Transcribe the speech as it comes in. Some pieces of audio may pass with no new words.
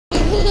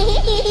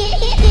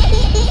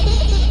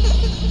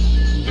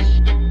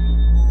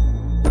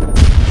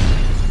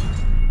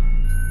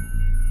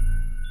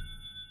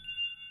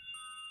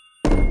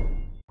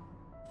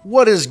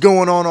What is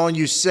going on, all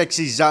you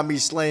sexy zombie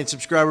slaying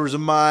subscribers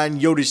of mine?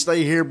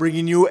 YOTESLAYA here,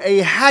 bringing you a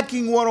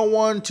hacking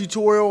 101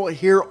 tutorial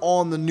here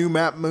on the new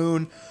map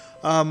Moon.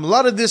 A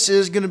lot of this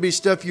is going to be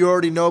stuff you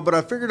already know, but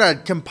I figured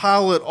I'd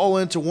compile it all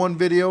into one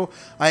video.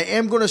 I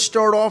am going to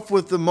start off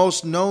with the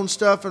most known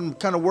stuff and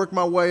kind of work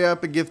my way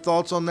up and give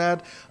thoughts on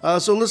that.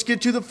 So let's get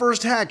to the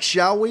first hack,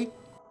 shall we?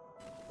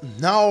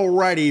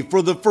 Alrighty,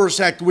 for the first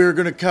hack we're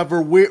going to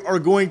cover, we are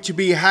going to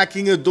be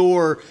hacking a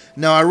door.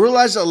 Now, I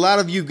realize a lot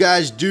of you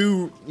guys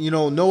do,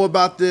 know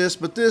about this,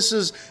 but this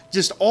is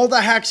just all the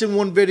hacks in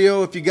one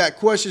video. If you got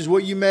questions,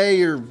 what you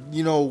may or,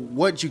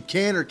 what you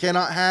can or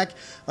cannot hack,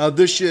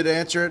 this should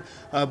answer it.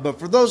 But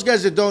for those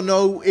guys that don't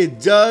know,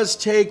 it does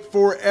take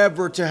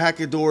forever to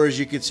hack a door, as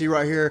you can see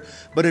right here.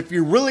 But if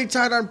you're really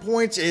tight on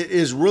points, it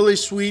is really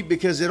sweet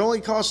because it only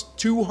costs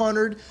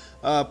 200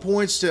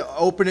 points to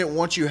open it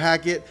once you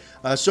hack it.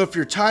 So if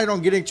you're tight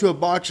on getting to a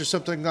box or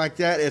something like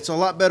that, it's a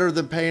lot better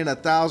than paying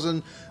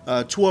 1,000,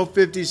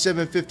 1,250,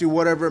 750,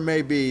 whatever it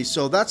may be.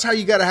 So that's how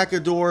you got to hack a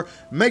door.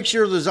 Make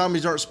sure the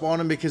zombies aren't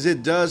spawning because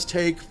it does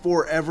take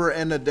forever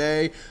and a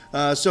day.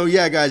 So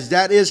yeah, guys,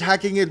 that is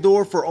hacking a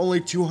door for only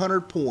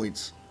 200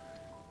 points.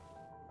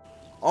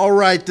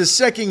 Alright, the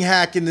second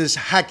hack in this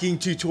hacking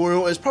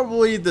tutorial is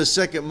probably the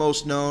second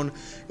most known.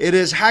 It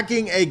is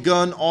hacking a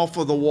gun off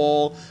of the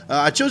wall.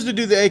 I chose to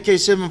do the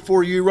AK-7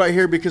 for you right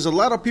here because a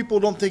lot of people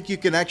don't think you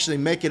can actually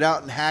make it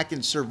out and hack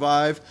and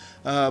survive.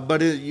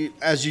 But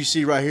as you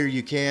see right here,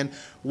 you can.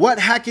 What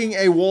hacking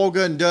a wall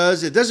gun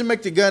does, it doesn't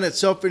make the gun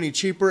itself any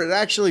cheaper. It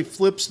actually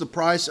flips the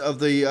price of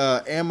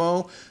the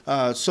ammo.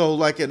 So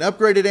like an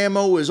upgraded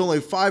ammo is only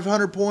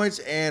 500 points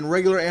and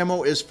regular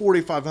ammo is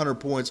 4,500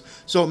 points.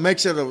 So it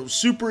makes it a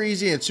super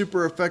easy and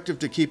super effective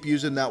to keep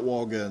using that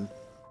wall gun.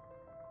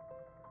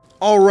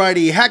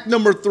 Alrighty, hack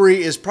number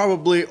 3 is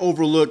probably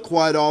overlooked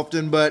quite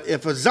often, but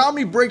if a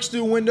zombie breaks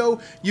through a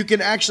window, you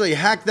can actually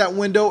hack that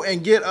window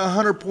and get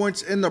 100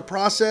 points in the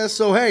process.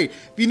 So hey,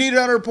 if you need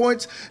 100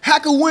 points,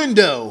 hack a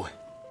window.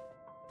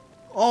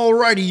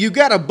 Alrighty, you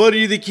got a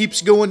buddy that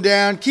keeps going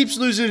down, keeps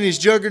losing his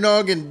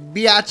juggernaut and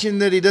biatching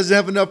that he doesn't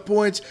have enough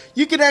points.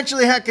 You can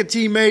actually hack a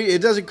teammate. It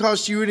doesn't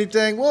cost you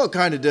anything. Well, it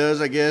kind of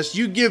does, I guess.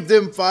 You give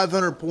them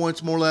 500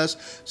 points, more or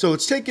less. So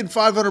it's taking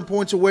 500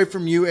 points away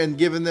from you and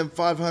giving them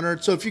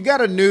 500. So if you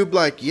got a noob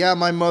like, yeah,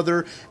 my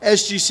mother,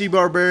 SGC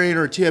Barbarian,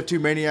 or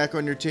TF2 Maniac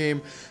on your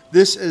team,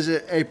 this is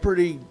a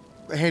pretty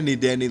handy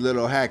dandy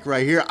little hack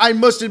right here. I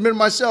must admit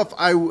myself,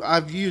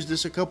 I've used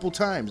this a couple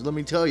times, let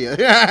me tell you.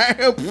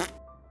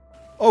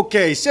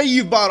 Okay, say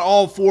you've bought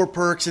all 4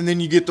 perks and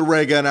then you get the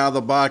ray gun out of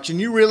the box and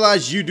you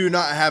realize you do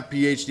not have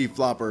PhD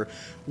Flopper.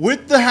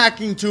 With the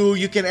hacking tool,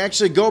 you can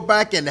actually go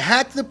back and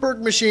hack the perk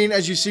machine,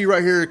 as you see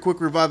right here, a quick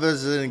revive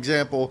as an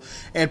example,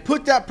 and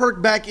put that perk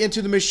back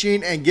into the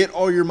machine and get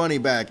all your money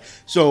back.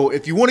 So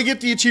if you want to get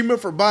the achievement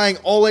for buying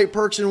all 8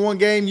 perks in one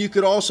game, you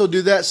could also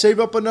do that. Save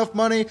up enough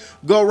money,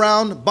 go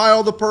around, buy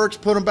all the perks,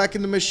 put them back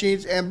in the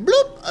machines, and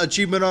bloop,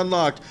 achievement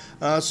unlocked.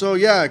 So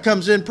yeah, it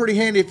comes in pretty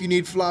handy if you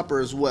need Flopper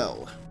as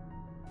well.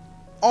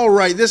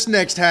 Alright, this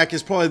next hack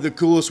is probably the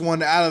coolest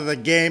one out of the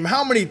game.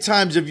 How many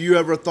times have you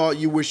ever thought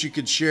you wish you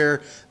could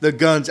share the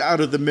guns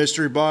out of the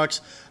mystery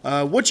box?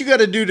 What you got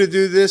to do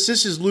this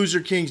is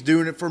Loser King's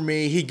doing it for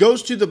me. He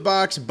goes to the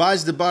box,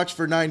 buys the box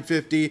for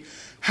 $9.50,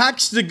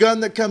 hacks the gun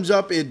that comes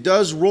up. It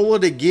does roll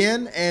it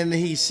again, and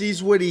he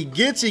sees what he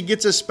gets. He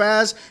gets a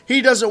spaz.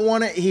 He doesn't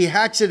want it. He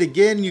hacks it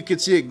again. You can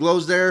see it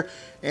glows there.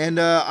 And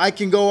I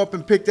can go up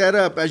and pick that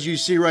up. As you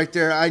see right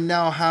there, I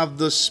now have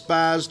the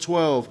Spaz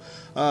 12.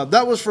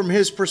 That was from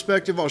his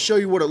perspective. I'll show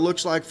you what it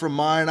looks like from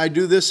mine. I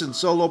do this in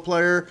solo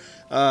player.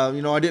 I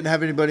didn't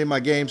have anybody in my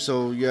game,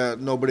 so yeah,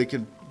 nobody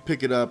could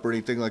pick it up or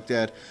anything like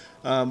that.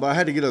 But I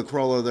had to get a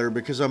crawler there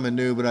because I'm a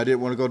noob and I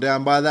didn't want to go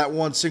down by that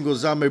one single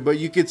zombie. But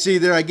you can see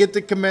there, I get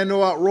the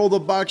commando out, roll the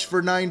box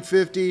for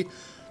 $9.50.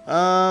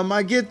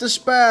 I get the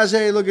spaz.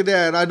 Hey, look at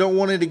that. I don't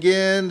want it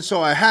again.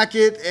 So I hack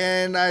it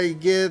and I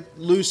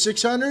lose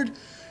 600.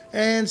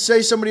 And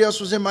say somebody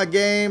else was in my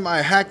game,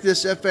 I hack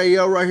this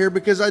FAL right here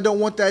because I don't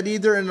want that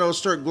either, and it'll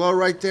start glow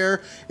right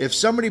there. If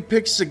somebody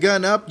picks the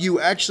gun up, you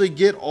actually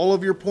get all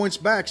of your points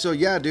back. So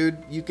yeah, dude,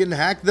 you can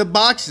hack the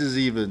boxes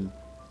even.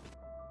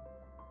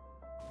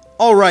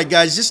 Alright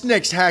guys, this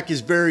next hack is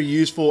very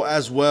useful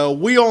as well.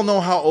 We all know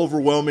how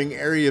overwhelming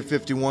Area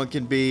 51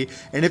 can be,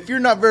 and if you're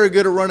not very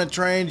good at running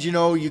trains,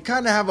 you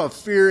kind of have a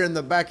fear in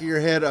the back of your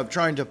head of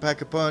trying to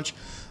pack a punch.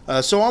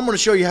 So I'm going to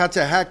show you how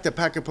to hack the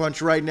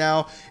Pack-a-Punch right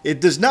now.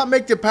 It does not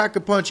make the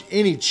Pack-a-Punch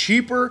any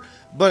cheaper,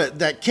 but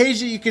that cage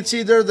that you can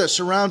see there that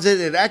surrounds it,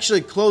 it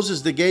actually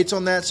closes the gates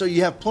on that, so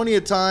you have plenty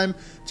of time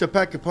to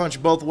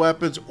Pack-a-Punch both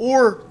weapons,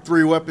 or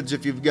 3 weapons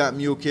if you've got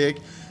Mule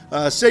Kick.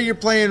 Say you're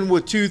playing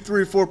with 2,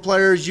 3, 4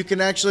 players, you can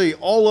actually,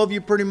 all of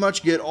you pretty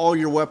much, get all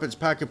your weapons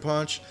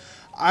Pack-a-Punch.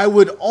 I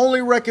would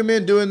only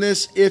recommend doing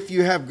this if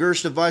you have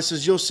Gersh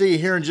devices. You'll see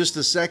here in just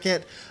a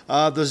second.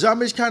 The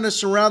zombies kind of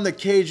surround the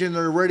cage and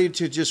they're ready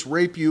to just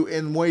rape you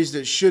in ways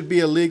that should be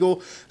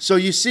illegal. So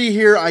you see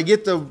here, I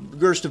get the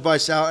Gersh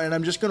device out and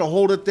I'm just going to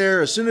hold it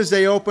there. As soon as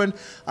they open,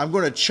 I'm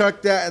going to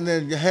chuck that and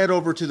then head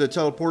over to the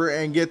teleporter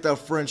and get the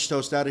French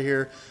toast out of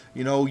here.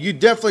 You know, you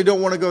definitely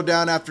don't want to go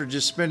down after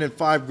just spending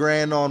 $5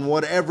 grand on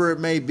whatever it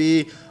may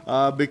be,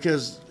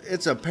 because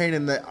it's a pain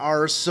in the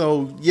arse.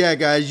 So yeah,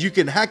 guys, you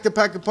can hack the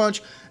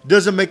Pack-a-Punch.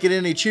 Doesn't make it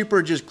any cheaper.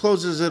 It just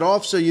closes it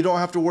off so you don't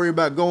have to worry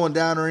about going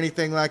down or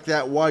anything like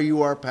that while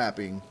you are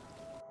papping.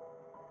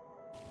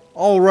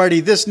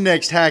 Alrighty, this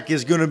next hack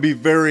is going to be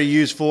very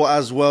useful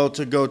as well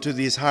to go to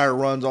these higher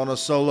runs on a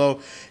solo.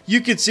 You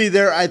can see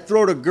there I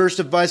throw the Gersh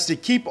device to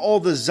keep all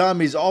the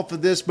zombies off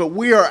of this, but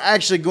we are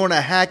actually going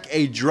to hack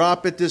a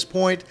drop at this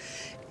point.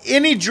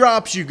 Any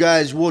drops, you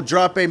guys, will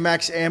drop a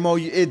max ammo.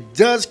 It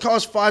does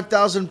cost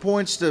 5,000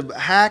 points to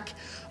hack,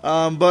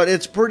 but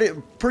it's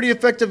pretty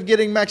effective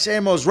getting max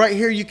ammos. Right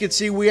here you can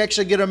see we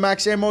actually get a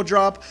max ammo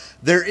drop.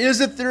 There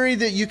is a theory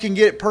that you can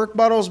get perk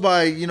bottles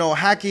by, you know,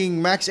 hacking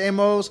max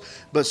ammos,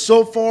 but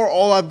so far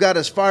all I've got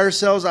is fire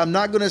cells. I'm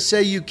not going to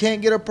say you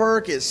can't get a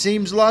perk. It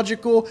seems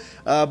logical,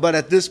 but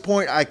at this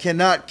point I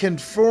cannot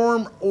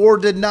confirm or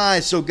deny.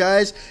 So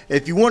guys,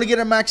 if you want to get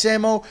a max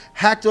ammo,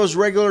 hack those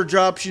regular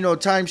drops, you know,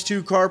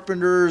 ×2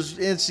 carpenters,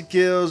 insta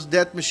kills,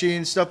 death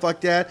machines, stuff like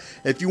that.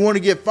 If you want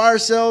to get fire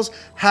cells,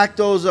 hack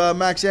those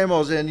max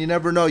ammos, and you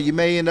never know, you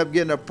may end up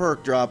getting a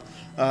perk drop.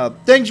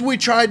 Things we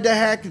tried to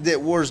hack that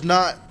was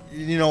not,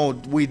 you know,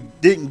 we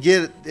didn't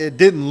get, it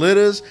didn't lit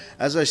us,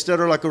 as I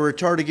stutter like a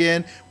retard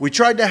again. We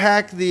tried to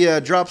hack the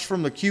drops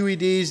from the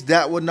QEDs.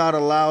 That would not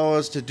allow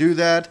us to do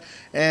that.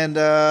 And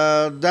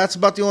that's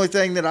about the only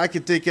thing that I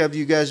can think of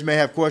you guys may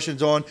have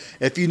questions on.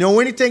 If you know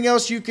anything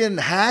else you can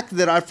hack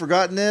that I've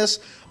forgotten this,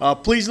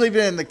 please leave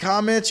it in the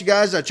comments, you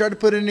guys. I tried to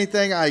put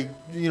anything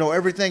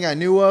everything I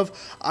knew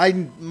of.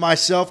 I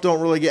myself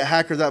don't really get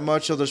hacker that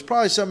much, so there's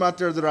probably something out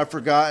there that I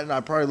forgot, and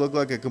I probably look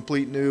like a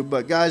complete noob.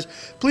 But guys,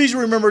 please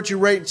remember to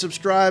rate and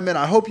subscribe, and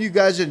I hope you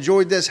guys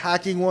enjoyed this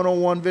Hacking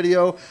 101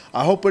 video.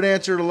 I hope it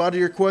answered a lot of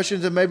your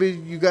questions, and maybe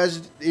you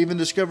guys even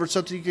discovered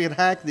something you can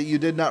hack that you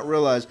did not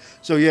realize.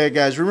 So yeah,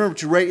 guys, remember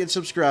to rate and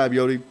subscribe.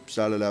 Yote,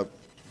 start it out.